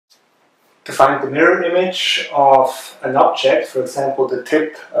To find the mirror image of an object, for example the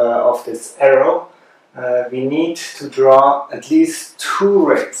tip of this arrow, we need to draw at least two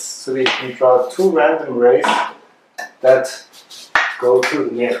rays. So we can draw two random rays that go to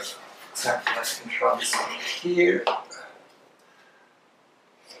the mirror. For example, I can draw this one here.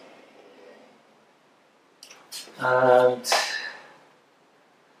 And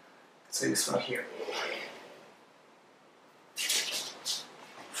say this one here.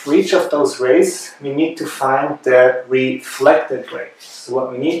 For each of those rays, we need to find the reflected ray. So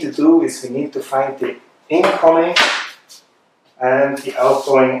what we need to do is we need to find the incoming and the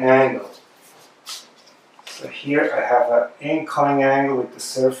outgoing angle. So here I have an incoming angle with the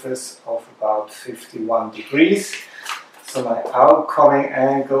surface of about 51 degrees. So my outgoing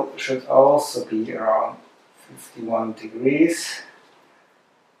angle should also be around 51 degrees.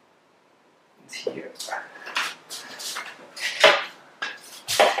 And here.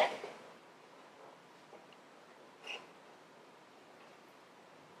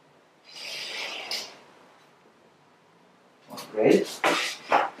 Ray.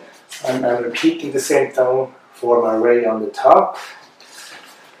 And I'm repeating the same tone for my ray on the top.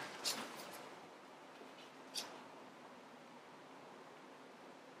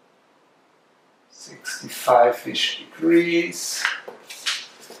 "65-ish degrees.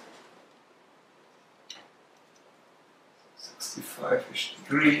 65-ish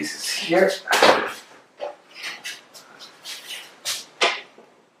degrees is here.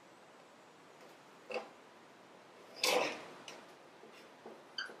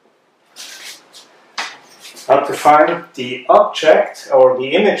 Now to find the object, or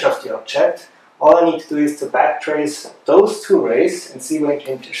the image of the object, all I need to do is to backtrace those two rays and see where it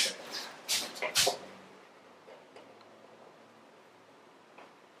intersects.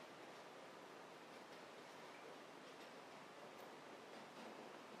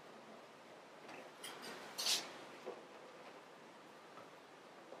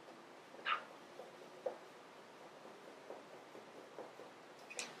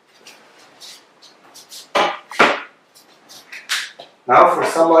 Now for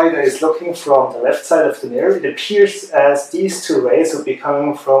somebody that is looking from the left side of the mirror, it appears as these two rays will be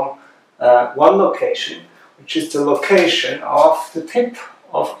coming from one location, which is the location of the tip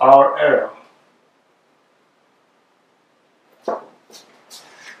of our arrow.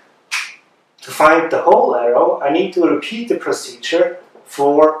 To find the whole arrow, I need to repeat the procedure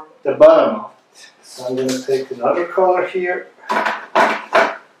for the bottom of it. So I'm going to take another color here,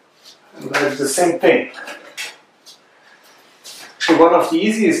 and do the same thing. Actually, one of the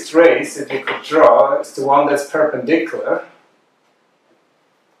easiest rays that you could draw is the one that's perpendicular.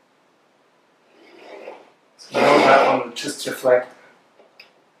 So now that one will just reflect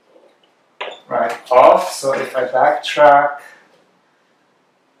right off. So if I backtrack,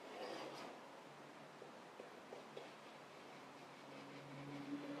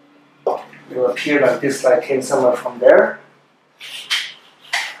 it will appear like this, like came somewhere from there.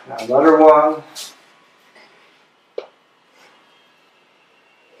 Now another one.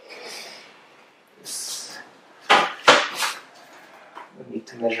 I need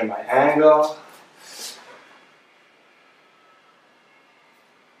to measure my angle.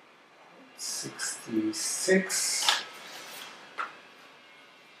 66.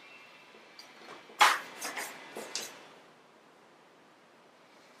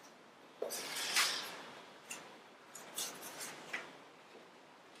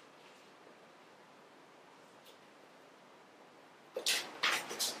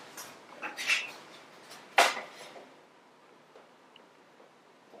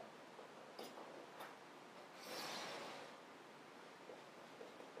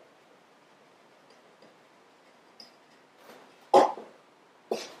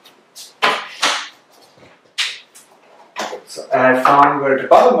 So I found where the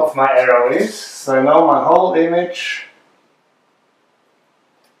bottom of my arrow is, so I know my whole image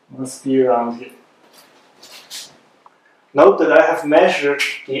must be around here. Note that I have measured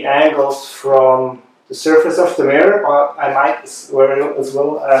the angles from the surface of the mirror, but I might as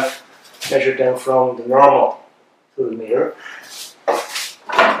well have measured them from the normal to the mirror.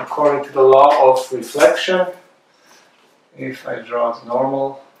 According to the law of reflection, if I draw the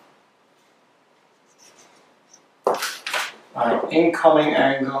normal, my incoming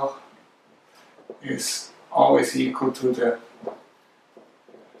angle is always equal to the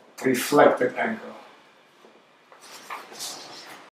reflected angle.